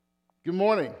Good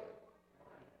morning.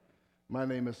 My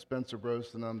name is Spencer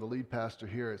Brost, and I'm the lead pastor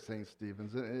here at St.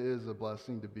 Stephen's. It is a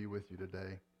blessing to be with you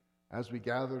today as we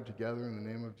gather together in the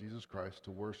name of Jesus Christ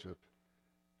to worship,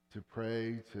 to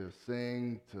pray, to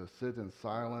sing, to sit in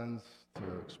silence,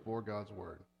 to explore God's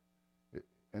Word,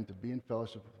 and to be in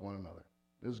fellowship with one another.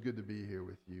 It is good to be here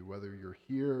with you, whether you're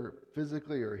here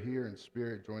physically or here in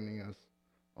spirit joining us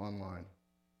online.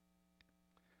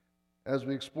 As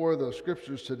we explore the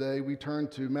scriptures today, we turn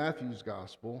to Matthew's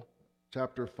Gospel,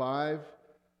 chapter 5,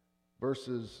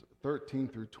 verses 13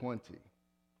 through 20.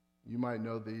 You might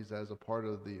know these as a part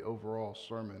of the overall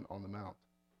Sermon on the Mount.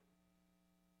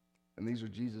 And these are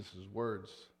Jesus' words.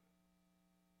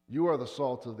 You are the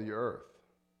salt of the earth,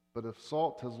 but if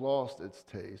salt has lost its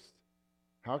taste,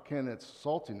 how can its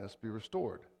saltiness be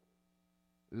restored?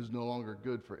 It is no longer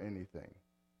good for anything,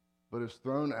 but is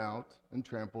thrown out and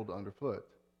trampled underfoot.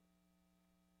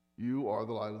 You are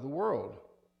the light of the world.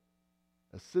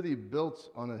 A city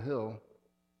built on a hill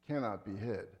cannot be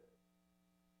hid.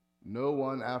 No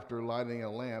one, after lighting a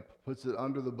lamp, puts it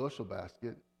under the bushel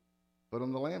basket, but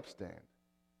on the lampstand,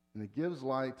 and it gives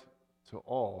light to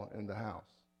all in the house.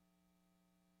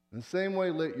 In the same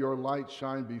way, let your light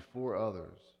shine before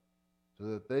others, so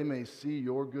that they may see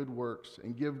your good works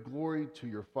and give glory to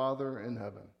your Father in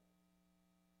heaven.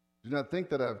 Do not think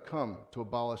that I have come to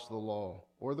abolish the law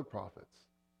or the prophets.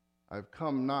 I have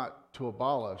come not to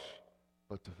abolish,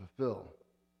 but to fulfill.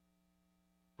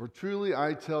 For truly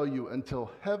I tell you,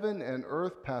 until heaven and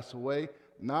earth pass away,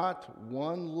 not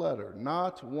one letter,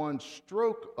 not one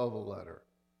stroke of a letter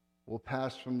will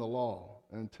pass from the law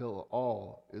until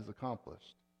all is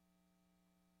accomplished.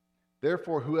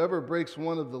 Therefore, whoever breaks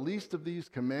one of the least of these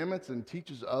commandments and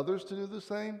teaches others to do the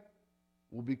same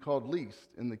will be called least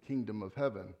in the kingdom of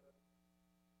heaven.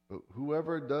 But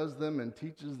whoever does them and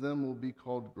teaches them will be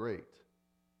called great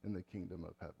in the kingdom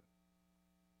of heaven.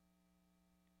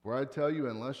 For I tell you,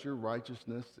 unless your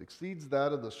righteousness exceeds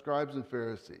that of the scribes and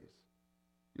Pharisees,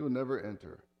 you will never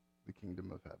enter the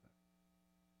kingdom of heaven.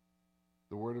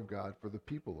 The word of God for the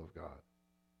people of God.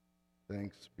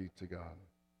 Thanks be to God.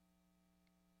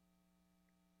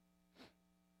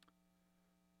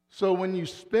 So when you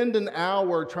spend an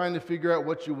hour trying to figure out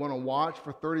what you want to watch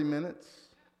for 30 minutes,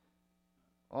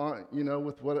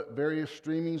 with what various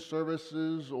streaming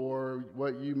services or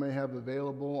what you may have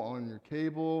available on your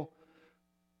cable,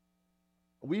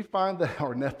 we find that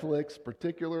our Netflix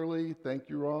particularly, thank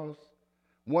you, Ross,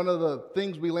 one of the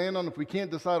things we land on if we can't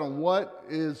decide on what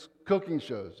is cooking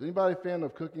shows. Anybody a fan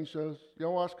of cooking shows?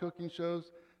 Y'all watch cooking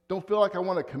shows? Don't feel like I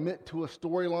want to commit to a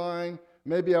storyline.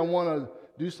 Maybe I want to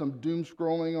do some doom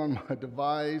scrolling on my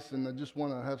device and I just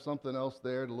want to have something else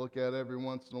there to look at every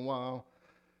once in a while.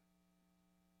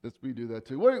 We do that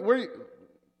too.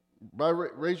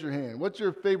 Raise your hand. What's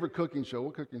your favorite cooking show?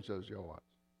 What cooking shows do y'all watch?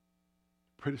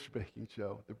 British Baking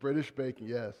Show. The British Baking,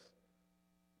 yes.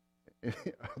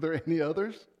 Are there any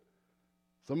others?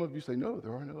 Some of you say, no,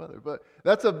 there are no others. But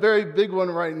that's a very big one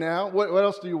right now. What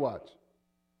else do you watch?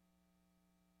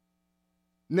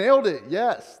 Nailed it,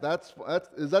 yes.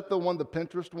 Is that the one, the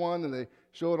Pinterest one, and they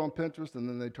show it on Pinterest and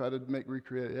then they try to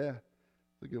recreate it? Yeah,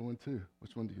 it's a good one too.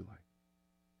 Which one do you like?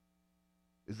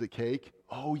 Is it cake?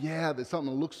 Oh yeah, there's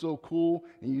something that looks so cool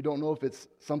and you don't know if it's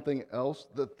something else,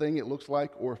 the thing it looks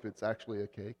like, or if it's actually a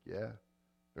cake. Yeah,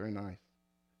 very nice.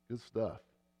 Good stuff.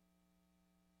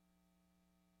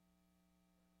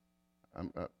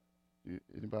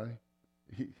 Anybody?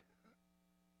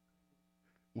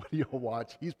 What do y'all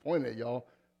watch? He's pointing at y'all.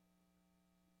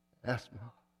 Ask me.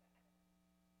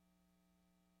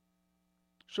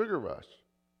 Sugar Rush.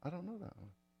 I don't know that one.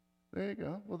 There you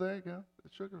go. Well, there you go.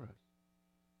 It's Sugar Rush.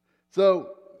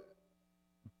 So,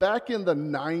 back in the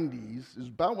 90s, is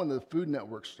about when the Food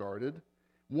Network started,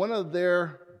 one of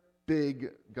their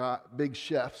big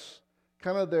chefs,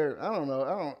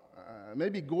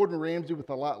 maybe Gordon Ramsay with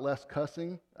a lot less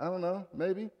cussing, I don't know,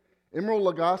 maybe. Emeril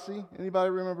Lagasse, anybody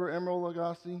remember Emeril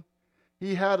Lagasse?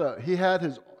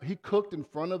 He cooked in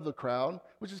front of the crowd,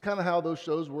 which is kind of how those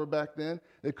shows were back then.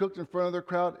 They cooked in front of their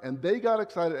crowd, and they got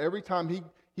excited every time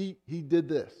he did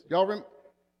this. Y'all remember?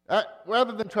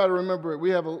 Rather than try to remember it, we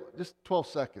have just 12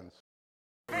 seconds.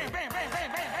 Bam, bam, bam,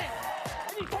 bam, bam, bam.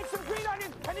 And you take some green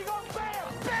onions and you go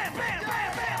bam, bam, bam, bam,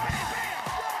 bam, bam,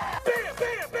 bam. Bam,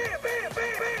 bam, bam, bam,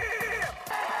 bam, bam.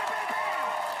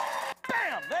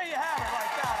 Bam, there you have it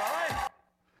like that, all right?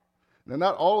 Now,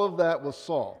 not all of that was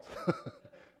salt.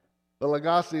 But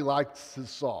Lagasse likes his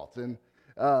salt. And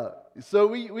so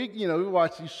we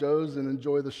watch these shows and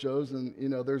enjoy the shows, and,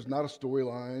 there's not a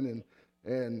storyline,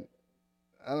 and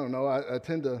I don't know, I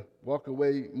tend to walk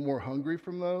away more hungry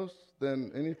from those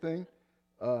than anything.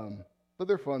 but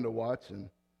they're fun to watch.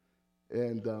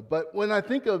 But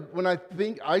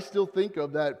I still think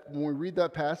of that when we read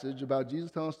that passage about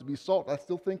Jesus telling us to be salt. I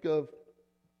still think of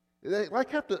I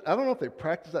don't know if they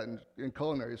practice that in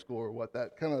culinary school or what,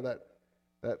 that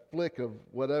flick of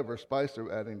whatever spice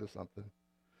they're adding to something.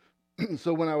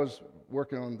 So when I was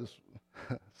working on this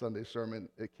Sunday sermon,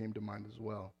 it came to mind as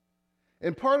well.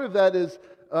 And part of that is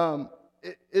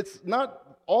it's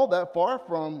not all that far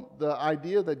from the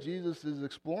idea that Jesus is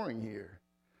exploring here,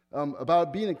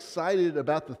 about being excited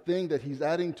about the thing that he's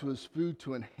adding to his food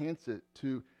to enhance it,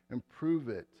 to improve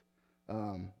it,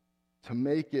 to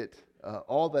make it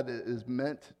all that it is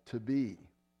meant to be.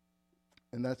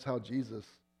 And that's how Jesus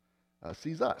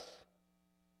sees us.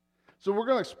 So we're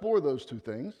going to explore those two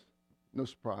things, no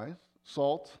surprise,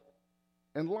 salt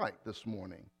and light this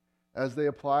morning, as they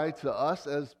apply to us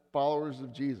as followers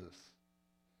of Jesus.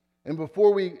 And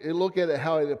before we look at it,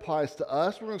 how it applies to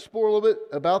us, we're going to explore a little bit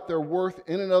about their worth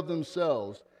in and of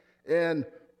themselves. And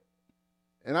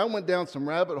I went down some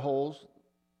rabbit holes,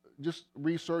 just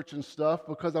researching stuff,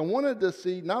 because I wanted to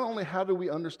see not only how do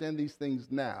we understand these things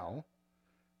now,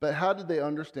 but how did they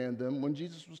understand them when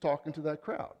Jesus was talking to that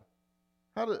crowd?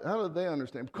 How did they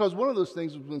understand? Because one of those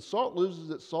things is when salt loses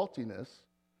its saltiness,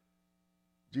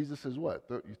 Jesus says what?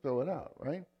 You throw it out,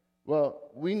 right? Well,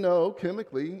 we know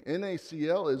chemically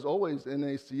NaCl is always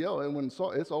NaCl, and when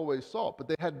salt, it's always salt. But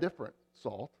they had different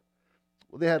salt.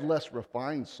 Well, they had less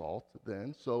refined salt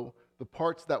then, so the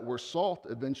parts that were salt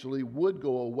eventually would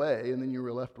go away, and then you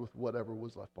were left with whatever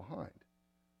was left behind.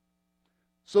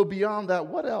 So beyond that,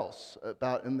 what else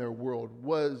about in their world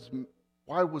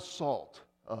why was salt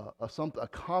a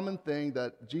common thing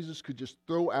that Jesus could just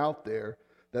throw out there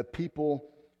that people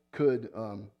could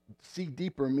see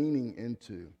deeper meaning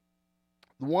into?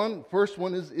 The first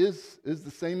one is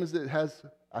the same as it has,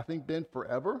 I think, been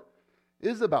forever,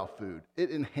 is about food.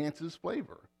 It enhances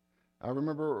flavor. I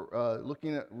remember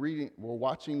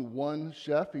watching one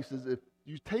chef. He says, if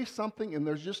you taste something and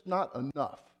there's just not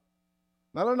enough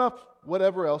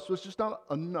whatever else, so it's just not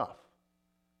enough,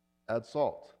 add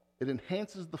salt. It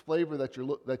enhances the flavor that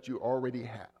you already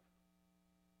have.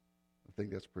 I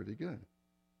think that's pretty good.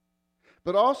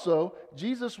 But also,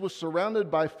 Jesus was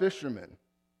surrounded by fishermen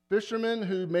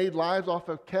who made lives off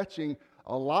of catching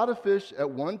a lot of fish at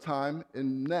one time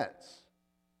in nets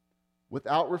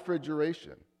without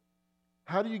refrigeration.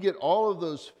 How do you get all of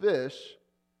those fish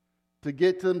to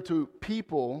get them to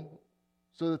people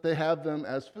so that they have them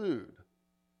as food?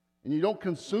 And you don't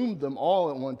consume them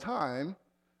all at one time.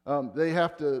 They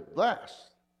have to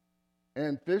last.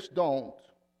 And fish don't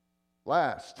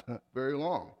last very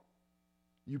long.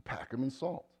 You pack them in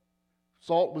salt.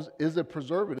 Salt is a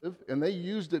preservative, and they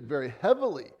used it very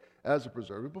heavily as a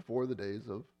preservative before the days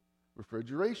of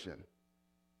refrigeration.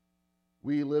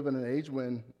 We live in an age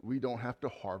when we don't have to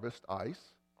harvest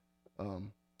ice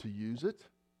to use it.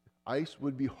 Ice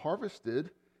would be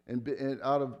harvested and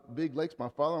out of big lakes. My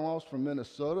father-in-law is from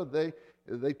Minnesota.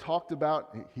 They talked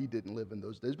about, he didn't live in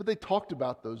those days, but they talked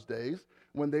about those days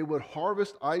when they would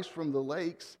harvest ice from the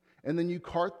lakes, and then you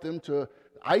cart them to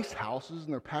ice houses,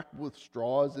 and they're packed with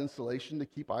straws, insulation to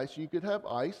keep ice. You could have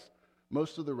ice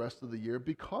most of the rest of the year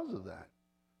because of that,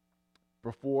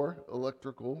 before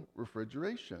electrical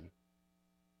refrigeration.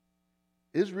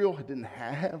 Israel didn't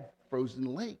have frozen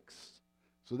lakes,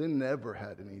 so they never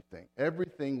had anything.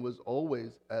 Everything was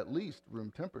always at least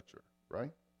room temperature,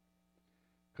 right?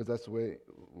 Because that's the way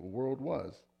the world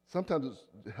was. Sometimes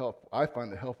I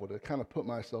find it helpful to kind of put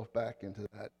myself back into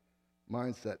that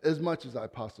mindset as much as I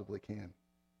possibly can.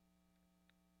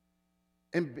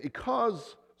 And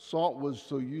because salt was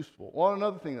so useful, well,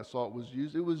 another thing that salt was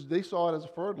used, they saw it as a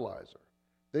fertilizer.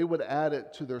 They would add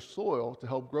it to their soil to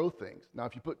help grow things. Now,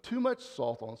 if you put too much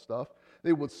salt on stuff,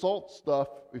 they would salt stuff.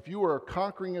 If you were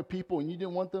conquering a people and you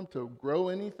didn't want them to grow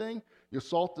anything, you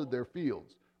salted their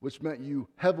fields, which meant you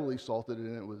heavily salted it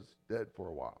and it was dead for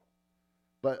a while.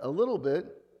 But a little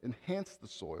bit enhanced the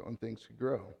soil and things could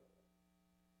grow.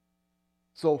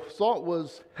 So salt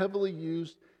was heavily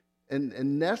used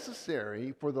and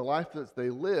necessary for the life that they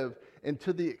lived, and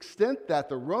to the extent that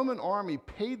the Roman army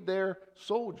paid their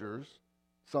soldiers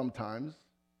sometimes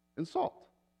in salt.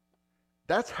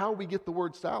 That's how we get the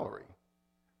word salary.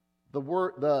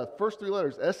 The first three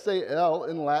letters, S-A-L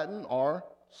in Latin, are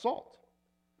salt.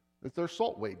 It's their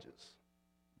salt wages.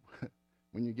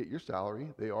 When you get your salary,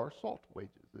 they are salt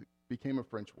wages. It became a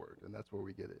French word, and that's where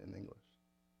we get it in English.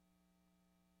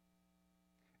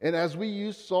 And as we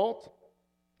use salt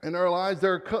in our lives,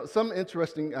 there are some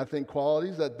interesting, I think,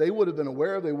 qualities that they would have been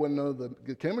aware of. They wouldn't know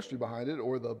the chemistry behind it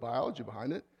or the biology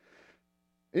behind it.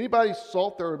 Anybody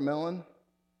salt their melon?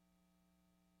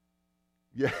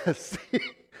 Yes.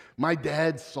 My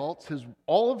dad salts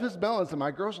all of his melons, and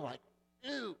my girls are like,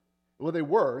 ew. Well, they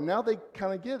were. Now they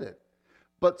kind of get it.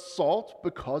 But salt,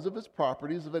 because of its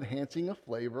properties of enhancing a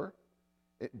flavor,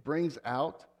 it brings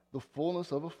out the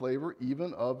fullness of a flavor,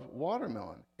 even of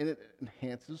watermelon, and it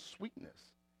enhances sweetness.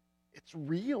 It's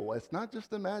real. It's not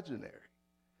just imaginary.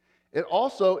 It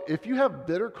also, if you have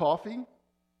bitter coffee,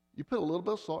 you put a little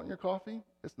bit of salt in your coffee,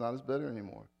 it's not as bitter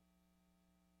anymore.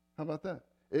 How about that?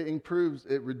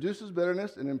 It reduces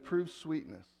bitterness and improves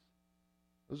sweetness.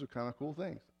 Those are kind of cool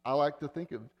things. I like to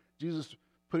think of Jesus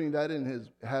having that in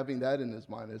his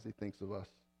mind as he thinks of us,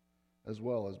 as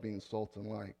well as being salt and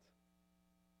light.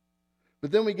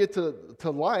 But then we get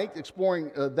to light,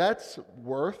 exploring that's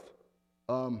worth.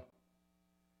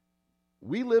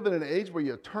 We live in an age where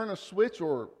you turn a switch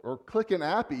or click an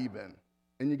app even,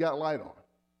 and you got light on,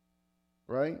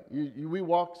 right? We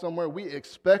walk somewhere, we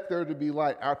expect there to be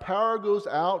light. Our power goes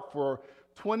out for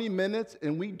 20 minutes,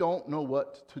 and we don't know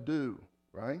what to do,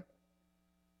 right?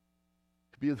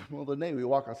 Could be in the middle of the day, we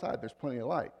walk outside, there's plenty of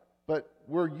light. But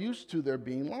we're used to there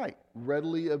being light,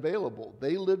 readily available.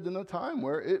 They lived in a time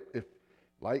where if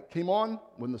light came on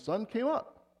when the sun came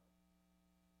up,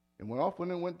 and went off when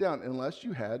it went down, unless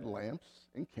you had lamps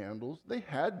and candles. They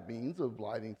had means of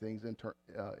lighting things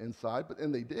inside,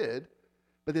 and they did,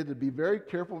 but they had to be very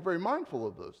careful, very mindful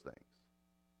of those things.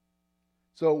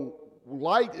 So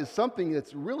light is something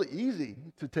that's really easy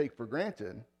to take for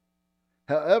granted.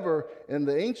 However, in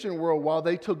the ancient world, while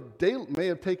they may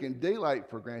have taken daylight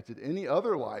for granted, any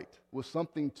other light was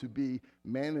something to be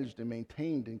managed and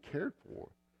maintained and cared for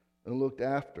and looked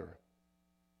after.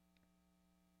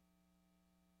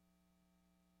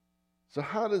 So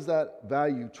how does that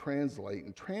value translate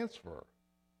and transfer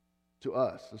to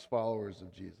us as followers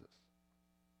of Jesus?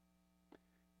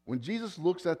 When Jesus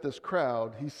looks at this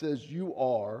crowd, he says, you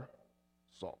are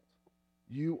salt.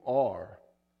 You are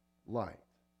light.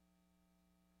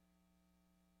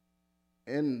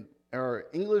 In our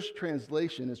English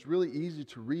translation, it's really easy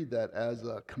to read that as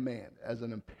a command, as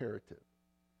an imperative.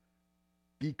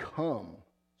 Become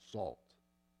salt.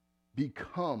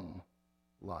 Become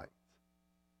light.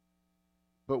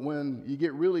 But when you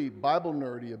get really Bible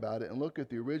nerdy about it and look at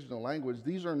the original language,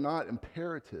 these are not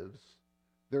imperatives,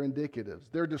 they're indicatives.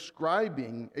 They're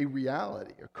describing a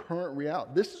reality, a current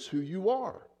reality. This is who you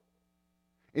are.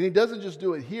 And he doesn't just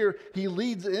do it here, he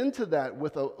leads into that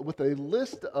with a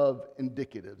list of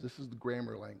indicatives. This is the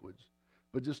grammar language,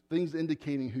 but just things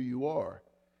indicating who you are.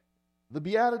 The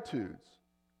Beatitudes.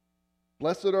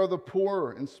 Blessed are the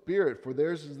poor in spirit, for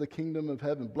theirs is the kingdom of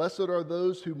heaven. Blessed are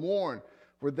those who mourn,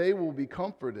 for they will be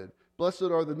comforted. Blessed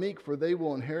are the meek, for they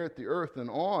will inherit the earth, and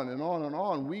on and on and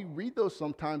on. We read those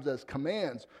sometimes as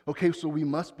commands. Okay, so we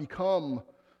must become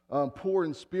poor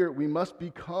in spirit. We must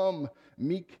become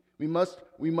meek. We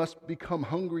must become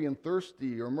hungry and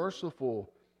thirsty or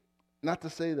merciful. Not to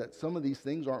say that some of these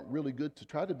things aren't really good to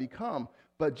try to become,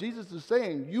 but Jesus is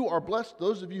saying, you are blessed.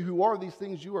 Those of you who are these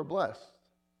things, you are blessed.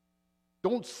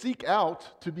 Don't seek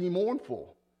out to be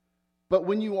mournful. But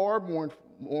when you are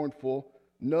mournful,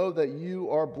 know that you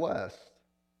are blessed,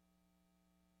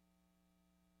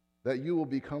 that you will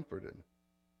be comforted.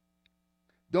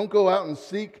 Don't go out and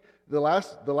seek the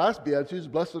last Beatitudes.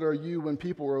 Blessed are you when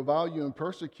people revile you and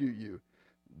persecute you.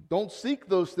 Don't seek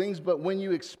those things, but when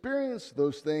you experience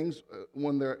those things,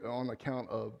 when they're on account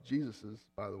of Jesus's,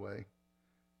 by the way,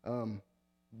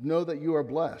 know that you are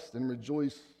blessed and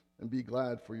rejoice and be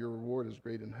glad, for your reward is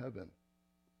great in heaven.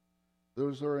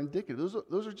 Those are indicative.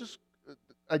 Those are just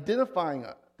identifying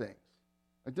things.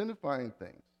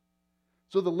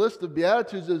 So the list of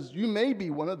Beatitudes is, you may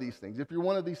be one of these things. If you're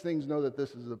one of these things, know that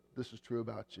this is true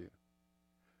about you.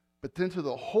 But then to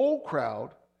the whole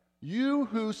crowd, you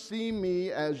who see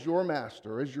me as your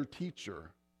master, as your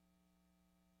teacher,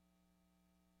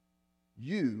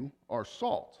 you are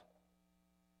salt,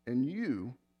 and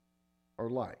you are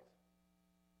light.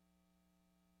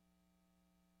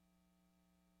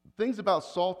 Things about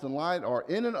salt and light are,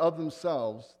 in and of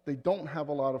themselves, they don't have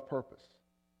a lot of purpose.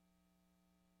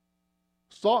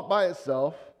 Salt by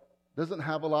itself doesn't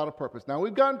have a lot of purpose. Now,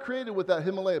 we've gotten creative with that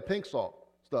Himalaya pink salt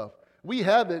stuff. We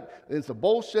have it, it's a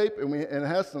bowl shape, and it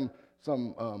has some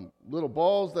little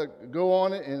balls that go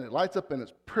on it, and it lights up, and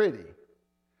it's pretty.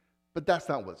 But that's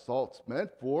not what salt's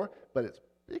meant for, but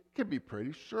it can be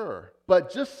pretty, sure.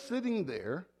 But just sitting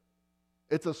there,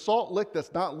 it's a salt lick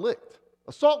that's not licked.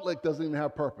 A salt lick doesn't even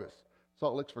have purpose.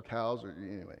 Salt licks for cows, or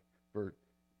anyway,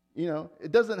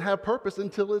 it doesn't have purpose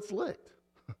until it's licked,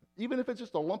 even if it's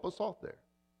just a lump of salt there.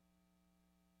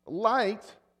 Light,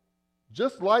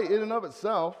 just light in and of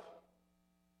itself,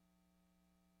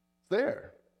 it's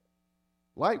there.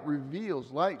 Light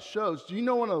reveals, light shows. Do you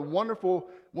know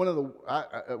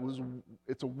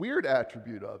it's a weird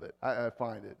attribute of it, I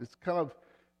find it. It's kind of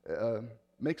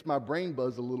makes my brain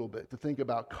buzz a little bit to think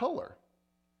about color.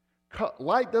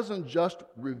 Light doesn't just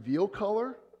reveal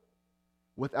color.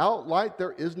 Without light,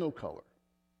 there is no color.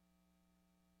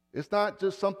 It's not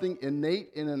just something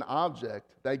innate in an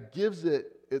object that gives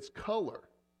it its color.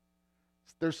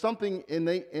 There's something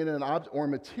innate in an object or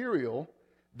material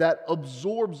that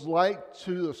absorbs light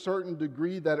to a certain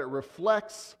degree that it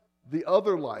reflects the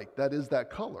other light that is that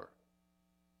color.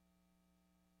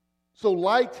 So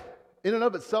light in and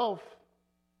of itself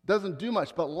doesn't do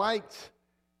much, but light,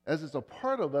 as it's a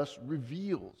part of us,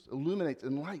 reveals, illuminates,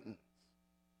 enlightens.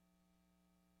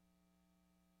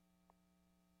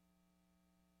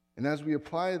 And as we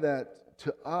apply that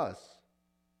to us,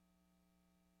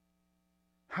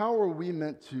 how are we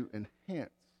meant to enhance,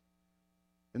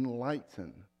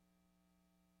 enlighten,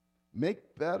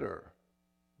 make better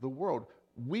the world?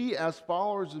 We, as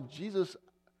followers of Jesus,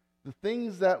 the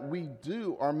things that we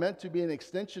do are meant to be an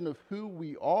extension of who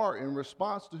we are in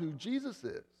response to who Jesus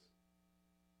is.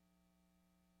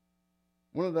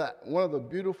 One of the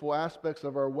beautiful aspects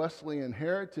of our Wesleyan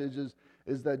heritage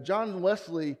is that John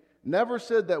Wesley never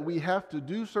said that we have to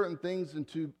do certain things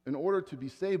in order to be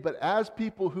saved, but as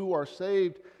people who are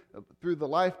saved through the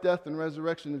life, death, and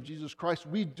resurrection of Jesus Christ,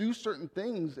 we do certain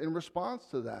things in response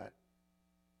to that.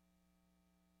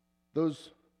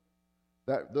 Those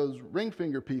ring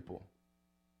finger people,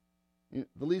 the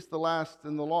least, the last,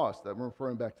 and the lost, that we're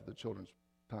referring back to the children's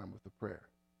time with the prayer,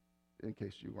 in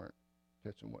case you weren't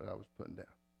catching what I was putting down.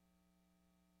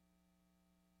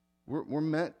 We're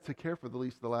meant to care for the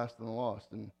least, the last, and the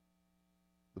lost, and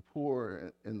the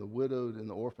poor and the widowed and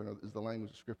the orphan is the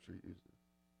language the Scripture uses.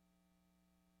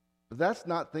 But that's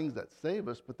not things that save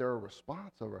us, but they're a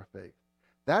response of our faith.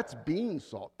 That's being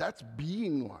salt. That's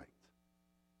being light.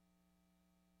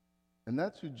 And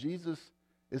that's who Jesus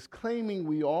is claiming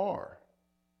we are.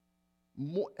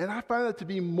 And I find that to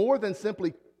be more than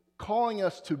simply calling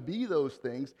us to be those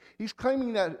things. He's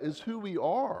claiming that is who we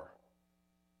are.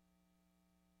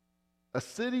 A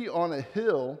city on a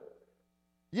hill,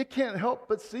 you can't help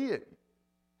but see it.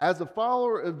 As a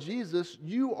follower of Jesus,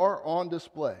 you are on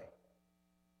display.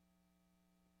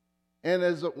 And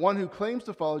as one who claims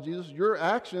to follow Jesus, your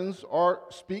actions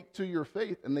speak to your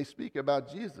faith, and they speak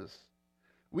about Jesus.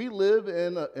 We live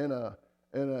in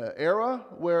an era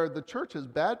where the church has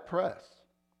bad press.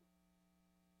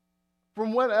 For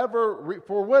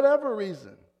whatever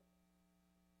reason,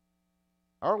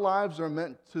 our lives are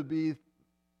meant to be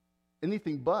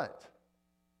anything but,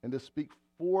 and to speak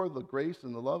for the grace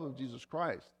and the love of Jesus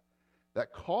Christ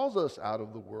that calls us out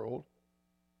of the world,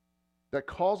 that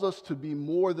calls us to be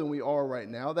more than we are right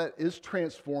now, that is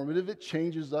transformative. It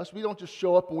changes us. We don't just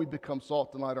show up and we become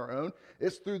salt and light our own.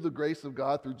 It's through the grace of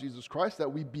God, through Jesus Christ,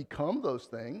 that we become those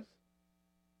things.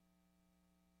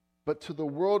 But to the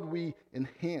world we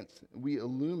enhance, we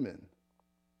illumine.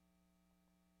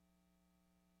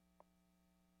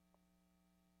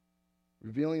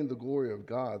 Revealing the glory of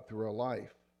God through our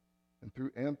life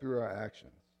and through our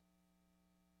actions.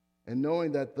 And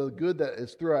knowing that the good that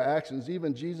is through our actions,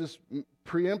 even Jesus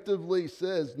preemptively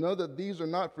says, know that these are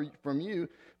not from you,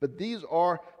 but these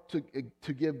are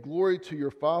to give glory to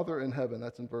your Father in heaven.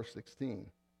 That's in verse 16.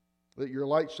 Let your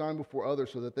light shine before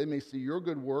others so that they may see your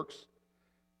good works.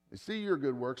 They see your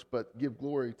good works, but give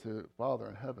glory to Father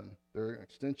in heaven. They're an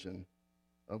extension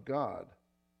of God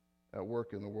at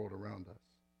work in the world around us.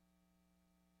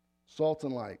 Salt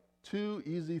and light, two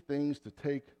easy things to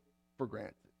take for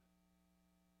granted.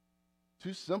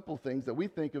 Two simple things that we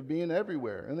think of being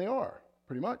everywhere, and they are,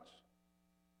 pretty much.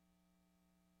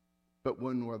 But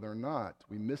when they're not,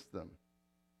 we miss them,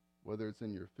 whether it's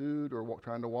in your food or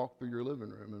trying to walk through your living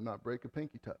room and not break a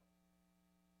pinky toe.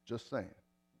 Just saying.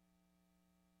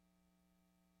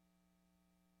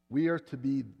 We are to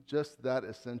be just that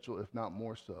essential, if not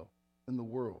more so, in the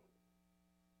world.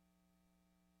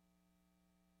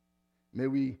 May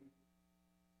we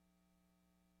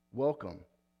welcome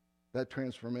that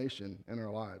transformation in our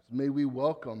lives. May we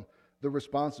welcome the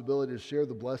responsibility to share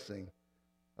the blessing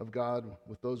of God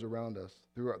with those around us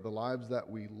through the lives that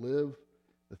we live,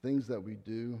 the things that we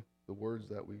do, the words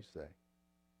that we say.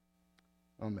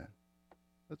 Amen.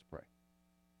 Let's pray.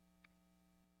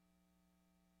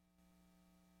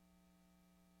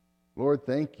 Lord,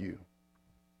 thank you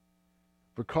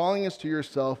for calling us to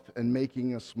yourself and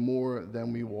making us more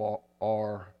than we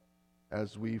are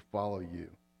as we follow you.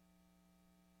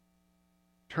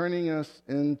 Turning us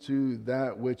into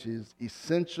that which is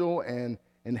essential and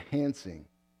enhancing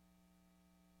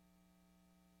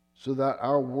so that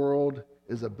our world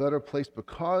is a better place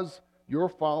because your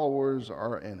followers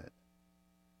are in it.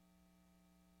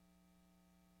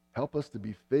 Help us to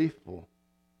be faithful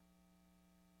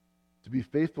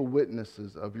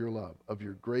witnesses of your love, of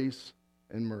your grace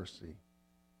and mercy,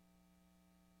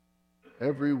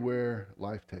 everywhere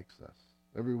life takes us,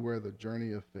 everywhere the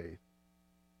journey of faith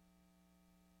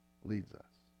leads us.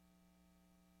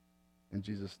 In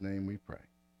Jesus' name we pray.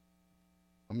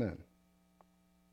 Amen.